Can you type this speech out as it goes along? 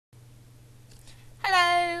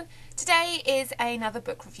Today is another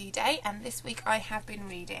book review day, and this week I have been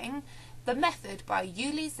reading The Method by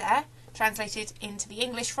Juli Zeh, translated into the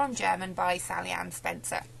English from German by Sally Ann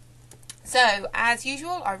Spencer. So, as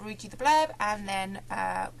usual, I'll read you the blurb and then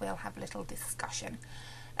we'll have a little discussion.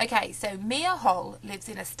 Okay, so Mia Holl lives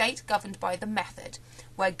in a state governed by the method,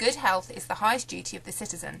 where good health is the highest duty of the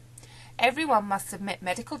citizen. Everyone must submit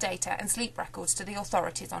medical data and sleep records to the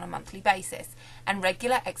authorities on a monthly basis, and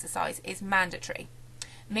regular exercise is mandatory.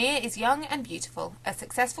 Mia is young and beautiful, a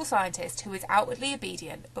successful scientist who is outwardly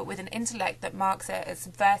obedient, but with an intellect that marks her as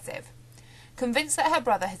subversive. Convinced that her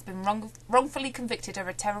brother has been wrongfully convicted of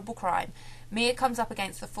a terrible crime, Mia comes up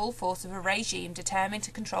against the full force of a regime determined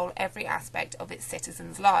to control every aspect of its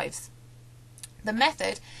citizens' lives. The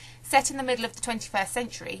method, set in the middle of the 21st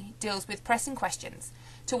century, deals with pressing questions.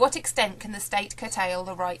 To what extent can the state curtail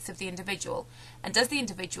the rights of the individual, and does the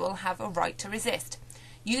individual have a right to resist?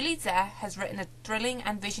 Juli Zeh has written a thrilling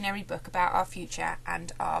and visionary book about our future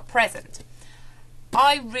and our present.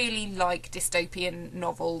 I really like dystopian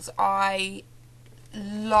novels. I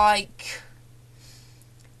like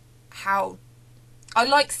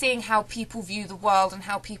seeing how people view the world and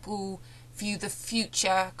how people view the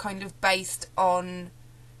future, kind of based on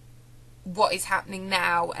what is happening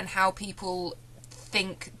now and how people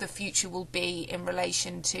think the future will be in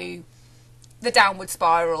relation to the downward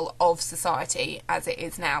spiral of society as it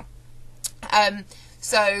is now.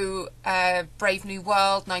 Brave New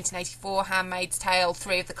World, 1984, Handmaid's Tale,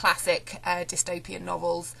 three of the classic dystopian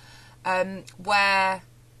novels, where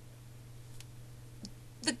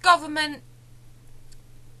the government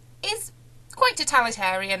is quite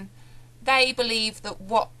totalitarian. They believe that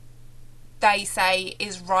what they say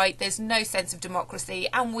is right. There's no sense of democracy,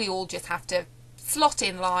 and we all just have to slot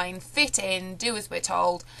in line, fit in, do as we're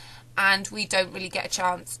told, and we don't really get a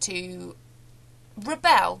chance to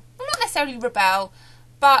rebel. Well, not necessarily rebel,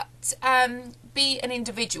 but be an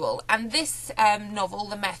individual. And this novel,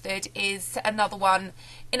 The Method, is another one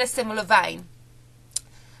in a similar vein.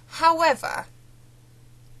 However,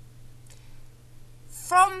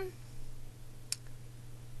 I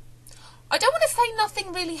don't want to say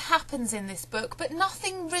nothing really happens in this book, but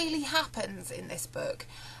nothing really happens in this book.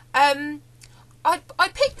 I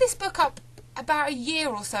picked this book up about a year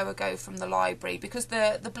or so ago from the library because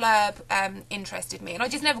the blurb interested me, and I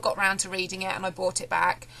just never got round to reading it, and I bought it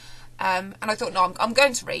back, and I thought, no, I'm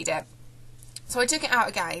going to read it. So I took it out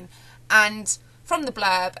again, and from the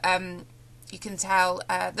blurb you can tell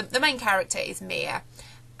the main character is Mia,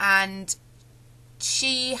 and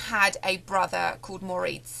she had a brother called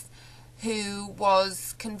Moritz who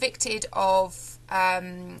was convicted of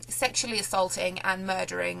sexually assaulting and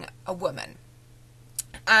murdering a woman.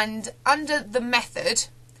 And under the method,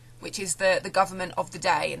 which is the government of the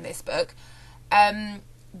day in this book,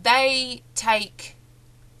 they take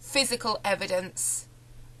physical evidence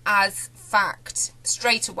as fact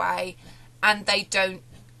straight away, and they don't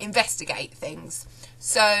investigate things.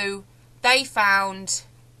 So they found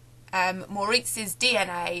Moritz's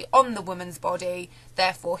DNA on the woman's body,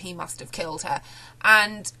 therefore he must have killed her.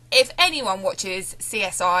 And if anyone watches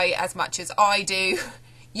CSI as much as I do,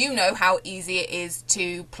 you know how easy it is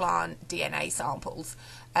to plant DNA samples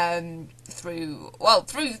through a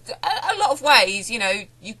lot of ways. You know,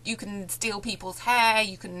 you can steal people's hair,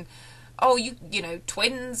 you can,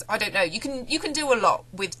 twins, I don't know, you can do a lot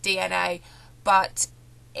with DNA, but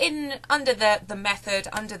under the method,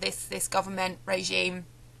 under this government regime,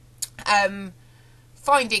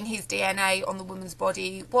 finding his DNA on the woman's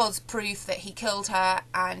body was proof that he killed her,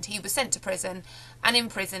 and he was sent to prison, and in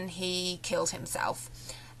prison he killed himself.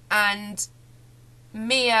 And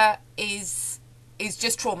Mia is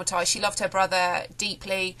just traumatised. She loved her brother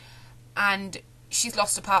deeply, and she's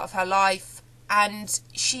lost a part of her life, and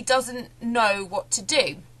she doesn't know what to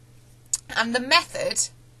do. And the method,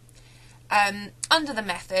 under the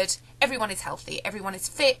method, everyone is healthy, everyone is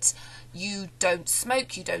fit, you don't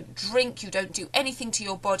smoke, you don't drink, you don't do anything to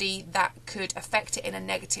your body that could affect it in a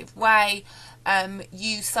negative way.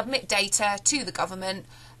 You submit data to the government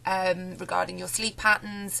regarding your sleep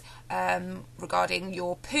patterns, regarding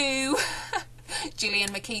your poo. Gillian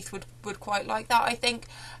McKeith would quite like that, I think.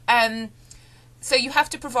 So you have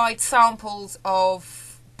to provide samples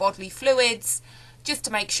of bodily fluids just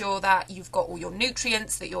to make sure that you've got all your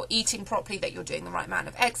nutrients, that you're eating properly, that you're doing the right amount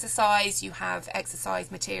of exercise. You have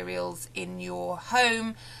exercise materials in your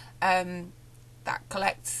home that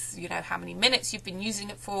collects, how many minutes you've been using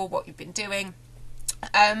it for, what you've been doing.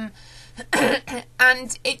 And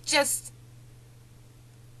it just,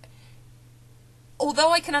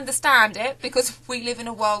 although I can understand it, because we live in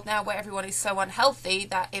a world now where everyone is so unhealthy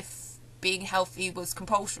that if being healthy was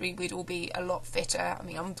compulsory, we'd all be a lot fitter. I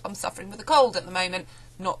mean, I'm suffering with a cold at the moment.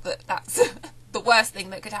 Not that that's the worst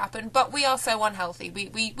thing that could happen, but we are so unhealthy.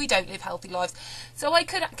 We don't live healthy lives. So I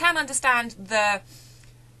can understand the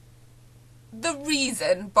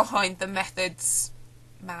reason behind the method's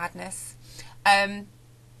madness.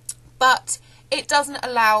 But it doesn't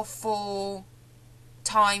allow for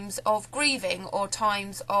times of grieving or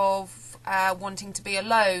times of wanting to be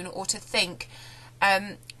alone or to think,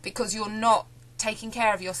 because you're not taking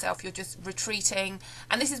care of yourself, you're just retreating.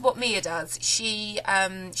 And this is what Mia does. She's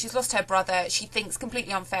lost her brother. She thinks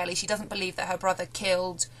completely unfairly. She doesn't believe that her brother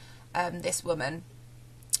killed this woman.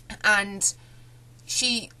 And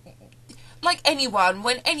she, like anyone,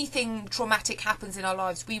 when anything traumatic happens in our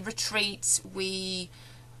lives, we retreat, we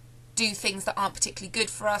do things that aren't particularly good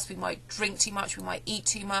for us. We might drink too much, we might eat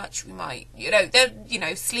too much, we might,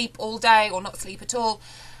 sleep all day or not sleep at all.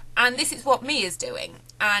 And this is what Mia's doing.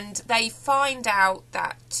 And they find out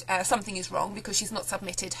that something is wrong because she's not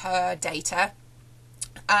submitted her data.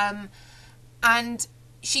 And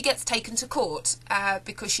she gets taken to court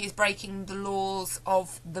because she is breaking the laws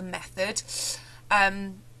of the method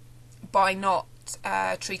by not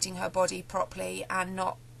treating her body properly and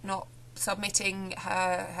not submitting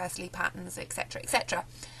her sleep patterns, etc., etc.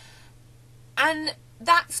 And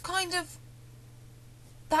that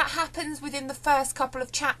happens within the first couple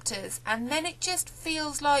of chapters, and then it just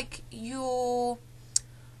feels like you're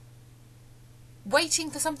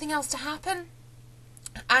waiting for something else to happen,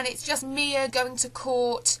 and it's just Mia going to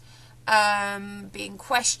court, being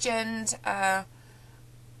questioned,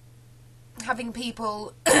 having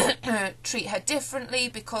people treat her differently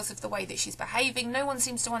because of the way that she's behaving. No one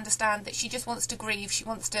seems to understand that she just wants to grieve. She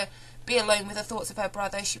wants to be alone with the thoughts of her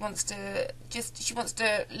brother. She wants to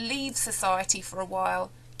leave society for a while,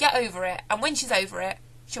 get over it, and when she's over it,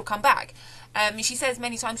 she'll come back. She says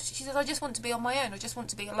many times, she says, I just want to be on my own. I just want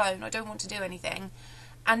to be alone. I don't want to do anything.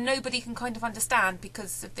 And nobody can kind of understand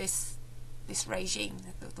because of this regime,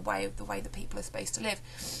 the way that people are supposed to live.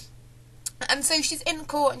 And so she's in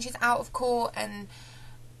court and she's out of court, and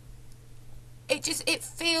it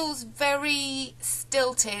feels very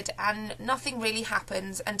stilted, and nothing really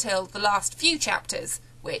happens until the last few chapters,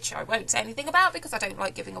 which I won't say anything about because I don't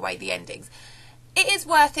like giving away the endings. It is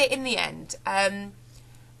worth it in the end. And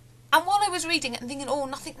while I was reading it and thinking, oh,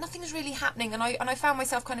 nothing is really happening, and I found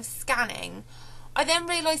myself kind of scanning, I then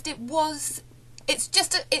realised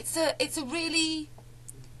it's a really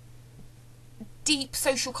deep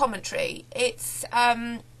social commentary. It's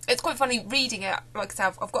quite funny reading it. Like I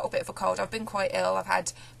said, I've got a bit of a cold. I've been quite ill. I've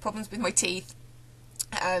had problems with my teeth,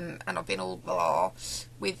 and I've been all blah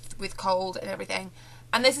with cold and everything.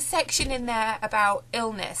 And there's a section in there about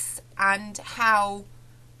illness and how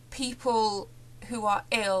people who are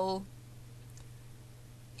ill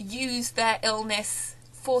use their illness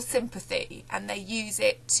for sympathy, and they use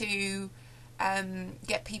it to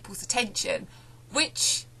get people's attention,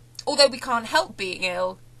 which, although we can't help being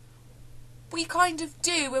ill, we kind of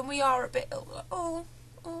do when we are a bit ill. Like, oh,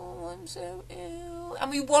 I'm so ill.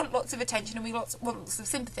 And we want lots of attention, and we want lots of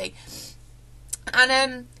sympathy.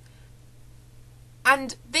 And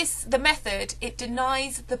the method, it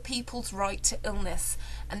denies the people's right to illness.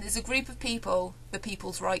 And there's a group of people, the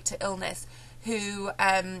people's right to illness, who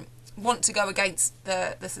want to go against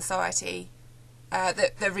the society,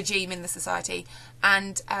 the regime in the society,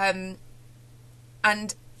 and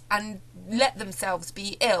let themselves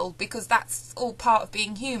be ill, because that's all part of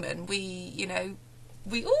being human. There's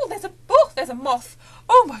a moth.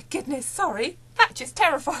 Oh my goodness, sorry. That just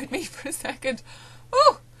terrified me for a second.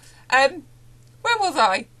 Where was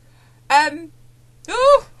I? I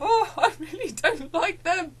really don't like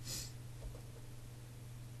them.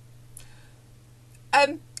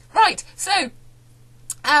 Right, so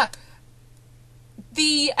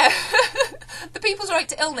the people's right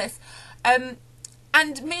to illness, and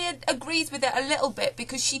Mia agrees with it a little bit,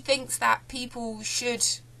 because she thinks that people should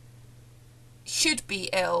be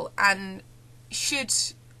ill, and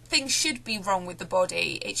things should be wrong with the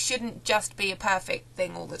body. It shouldn't just be a perfect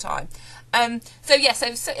thing all the time. So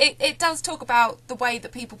it does talk about the way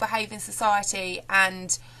that people behave in society,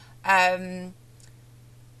 and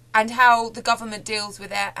how the government deals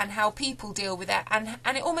with it, and how people deal with it, and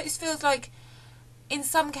it almost feels like, in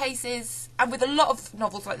some cases, and with a lot of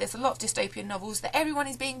novels like this, a lot of dystopian novels, that everyone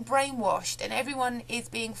is being brainwashed, and everyone is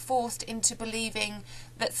being forced into believing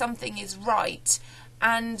that something is right,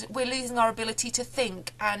 and we're losing our ability to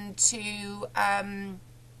think and to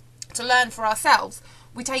learn for ourselves.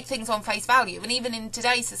 We take things on face value, and even in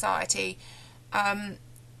today's society,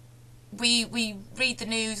 we read the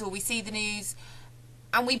news, or we see the news,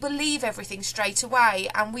 and we believe everything straight away,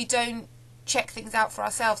 and we don't check things out for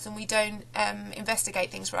ourselves, and we don't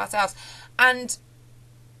investigate things for ourselves, and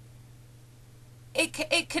it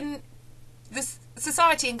can, this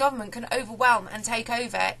society and government can overwhelm and take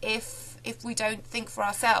over if we don't think for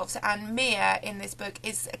ourselves. And Mia in this book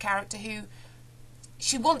is a character who,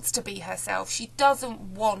 she wants to be herself. She doesn't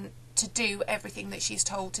want to do everything that she's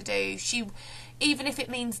told to do. She, even if it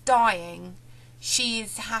means dying, she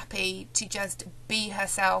is happy to just be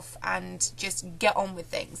herself and just get on with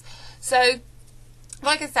things. So,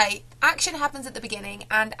 like I say, action happens at the beginning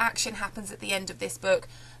and action happens at the end of this book.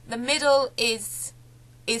 The middle is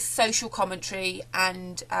social commentary,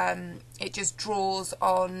 and it just draws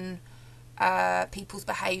on people's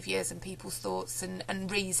behaviours and people's thoughts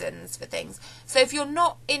and reasons for things. So if you're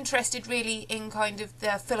not interested really in kind of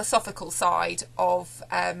the philosophical side of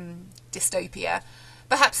dystopia,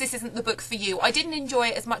 perhaps this isn't the book for you. I didn't enjoy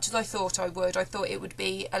it as much as I thought I would. I thought it would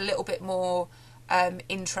be a little bit more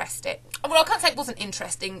interesting. Well, I can't say it wasn't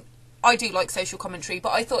interesting. I do like social commentary, but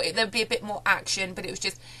I thought there'd be a bit more action, but it was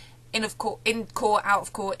just in court, out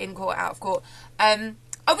of court, in court, out of court.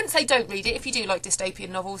 I wouldn't say don't read it. If you do like dystopian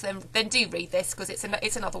novels, then do read this, because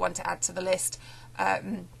it's another one to add to the list.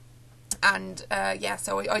 Yeah,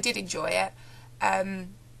 so I did enjoy it,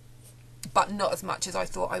 but not as much as I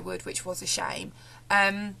thought I would, which was a shame.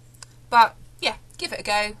 But yeah, give it a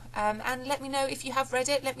go, and let me know if you have read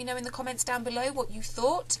it. Let me know in the comments down below what you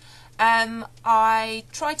thought. I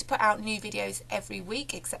try to put out new videos every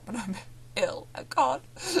week, except when I'm ill. Oh God,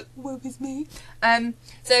 woe is me.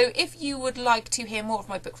 So if you would like to hear more of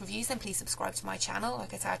my book reviews, then please subscribe to my channel.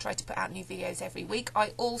 Like I say, I try to put out new videos every week.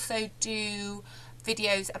 I also do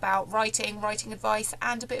videos about writing advice,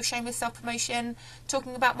 and a bit of shameless self-promotion,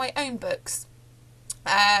 talking about my own books.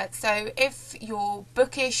 So if you're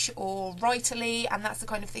bookish or writerly and that's the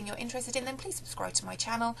kind of thing you're interested in, then please subscribe to my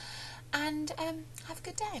channel, and have a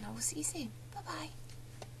good day, and I will see you soon. Bye bye.